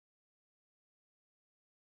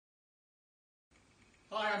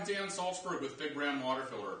Hi, I'm Dan Salzberg with Big Brand Water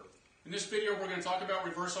Filter. In this video we're going to talk about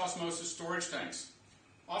reverse osmosis storage tanks.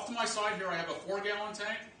 Off to my side here I have a 4-gallon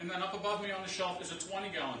tank, and then up above me on the shelf is a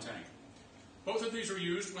 20-gallon tank. Both of these are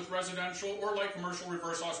used with residential or light commercial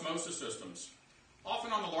reverse osmosis systems.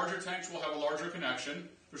 Often on the larger tanks we'll have a larger connection.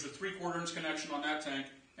 There's a 3/4 inch connection on that tank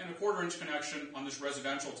and a 1/4 inch connection on this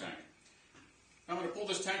residential tank. I'm going to pull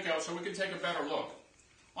this tank out so we can take a better look.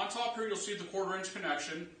 On top here you'll see the 1/4 inch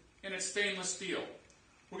connection, and it's stainless steel.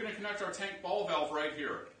 We're going to connect our tank ball valve right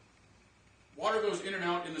here. Water goes in and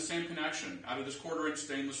out in the same connection out of this 1/4 inch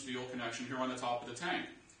stainless steel connection here on the top of the tank.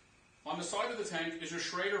 On the side of the tank is your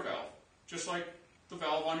Schrader valve, just like the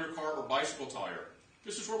valve on your car or bicycle tire.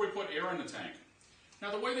 This is where we put air in the tank.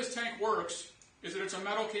 Now the way this tank works is that it's a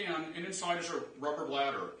metal can, and inside is a rubber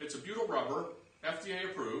bladder. It's a butyl rubber, FDA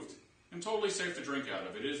approved, and totally safe to drink out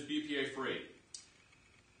of. It is BPA free.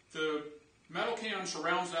 The metal can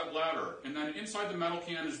surrounds that bladder, and then inside the metal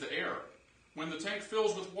can is the air. When the tank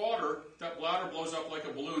fills with water, that bladder blows up like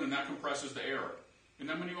a balloon, and that compresses the air. And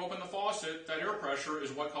then when you open the faucet, that air pressure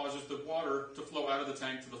is what causes the water to flow out of the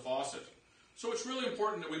tank to the faucet. So it's really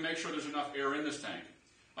important that we make sure there's enough air in this tank.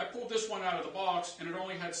 I pulled this one out of the box, and it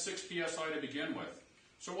only had 6 psi to begin with.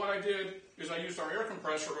 So what I did is I used our air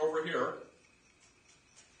compressor over here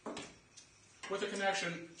with a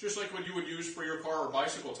connection just like what you would use for your car or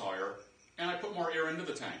bicycle tire, and I put more air into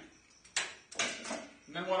the tank.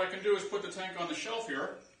 And then what I can do is put the tank on the shelf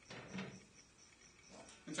here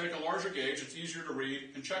and take a larger gauge, it's easier to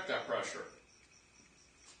read, and check that pressure.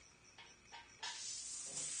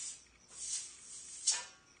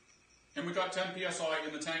 And we got 10 psi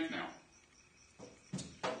in the tank now.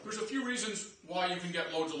 There's a few reasons why you can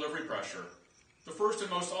get low delivery pressure. The first and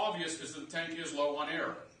most obvious is that the tank is low on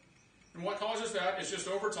air. And what causes that is just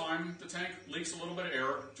over time, the tank leaks a little bit of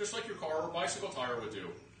air, just like your car or bicycle tire would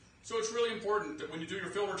do. So it's really important that when you do your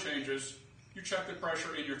filter changes, you check the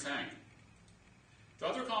pressure in your tank. The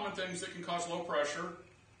other common things that can cause low pressure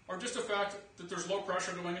are just the fact that there's low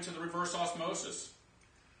pressure going into the reverse osmosis.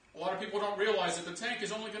 A lot of people don't realize that the tank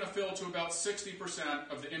is only going to fill to about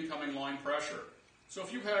 60% of the incoming line pressure. So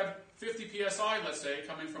if you had 50 psi, let's say,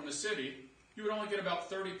 coming from the city, you would only get about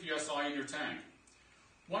 30 psi in your tank.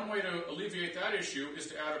 One way to alleviate that issue is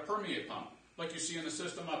to add a permeate pump, like you see in the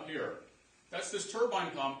system up here. That's this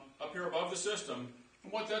turbine pump up here above the system,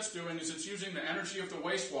 and what that's doing is it's using the energy of the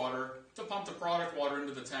wastewater to pump the product water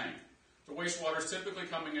into the tank. The wastewater is typically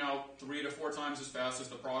coming out 3 to 4 times as fast as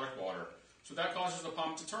the product water. So that causes the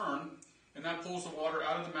pump to turn, and that pulls the water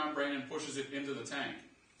out of the membrane and pushes it into the tank.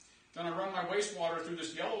 Then I run my wastewater through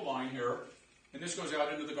this yellow line here, and this goes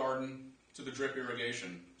out into the garden to the drip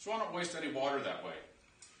irrigation. So I don't waste any water that way.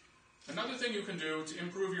 Another thing you can do to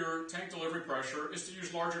improve your tank delivery pressure is to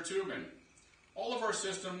use larger tubing. All of our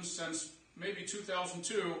systems since maybe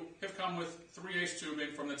 2002 have come with 3/8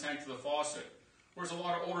 tubing from the tank to the faucet, whereas a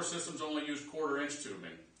lot of older systems only use 1/4 inch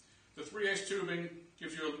tubing. The 3/8 tubing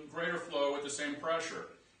gives you a greater flow at the same pressure,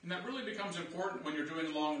 and that really becomes important when you're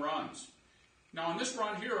doing long runs. Now on this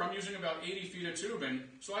run here I'm using about 80 feet of tubing,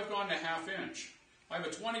 so I've gone to 1/2 inch. I have a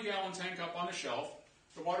 20-gallon tank up on the shelf.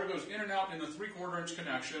 The water goes in and out in the 3/4 inch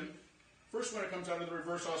connection. First, when it comes out of the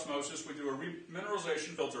reverse osmosis, we do a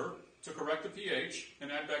remineralization filter to correct the pH and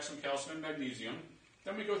add back some calcium and magnesium.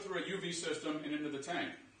 Then we go through a UV system and into the tank.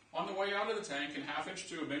 On the way out of the tank in 1/2 inch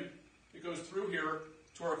tubing, it goes through here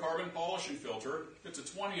to our carbon polishing filter. It's a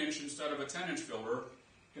 20 inch instead of a 10 inch filter.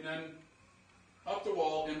 And then up the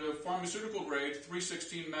wall into pharmaceutical grade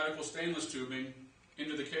 316 medical stainless tubing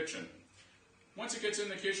into the kitchen. Once it gets in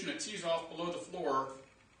the kitchen, it tees off below the floor.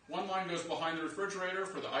 One line goes behind the refrigerator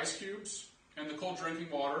for the ice cubes and the cold drinking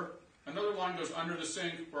water. Another line goes under the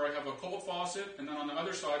sink where I have a cold faucet, and then on the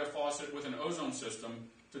other side a faucet with an ozone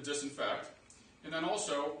system to disinfect. And then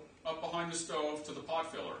also up behind the stove to the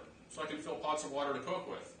pot filler, so I can fill pots of water to cook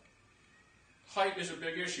with. Height is a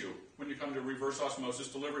big issue when you come to reverse osmosis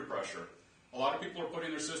delivery pressure. A lot of people are putting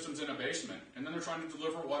their systems in a basement, and then they're trying to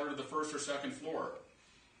deliver water to the 1st or 2nd floor.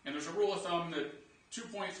 And there's a rule of thumb that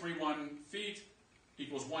 2.31 feet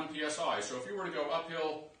equals 1 psi. So if you were to go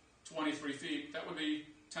uphill 23 feet, that would be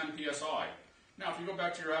 10 psi. Now if you go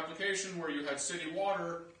back to your application where you had city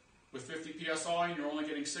water with 50 psi and you're only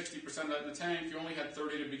getting 60% of that in the tank, you only had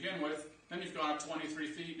 30 to begin with, then you've gone up 23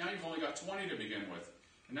 feet, now you've only got 20 to begin with.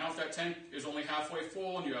 And now if that tank is only halfway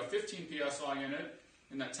full and you have 15 psi in it,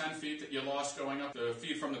 in that 10 feet that you lost going up the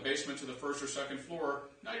feed from the basement to the 1st or 2nd floor,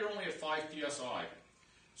 now you're only at 5 psi.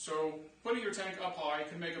 So putting your tank up high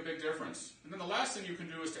can make a big difference. And then the last thing you can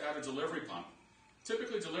do is to add a delivery pump.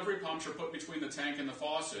 Typically delivery pumps are put between the tank and the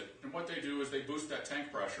faucet, and what they do is they boost that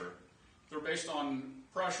tank pressure. They're based on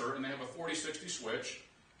pressure, and they have a 40-60 switch.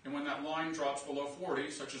 And when that line drops below 40,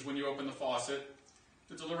 such as when you open the faucet,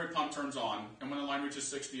 the delivery pump turns on, and when the line reaches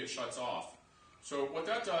 60, it shuts off. So what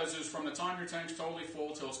that does is from the time your tank's totally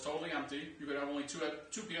full till it's totally empty, you could have only 2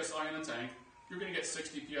 psi in the tank, you're going to get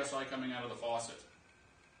 60 psi coming out of the faucet.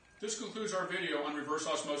 This concludes our video on reverse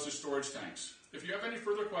osmosis storage tanks. If you have any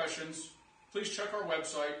further questions, please check our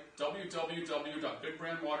website,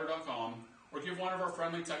 www.bigbrandwater.com, or give one of our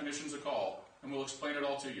friendly technicians a call, and we'll explain it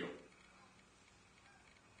all to you.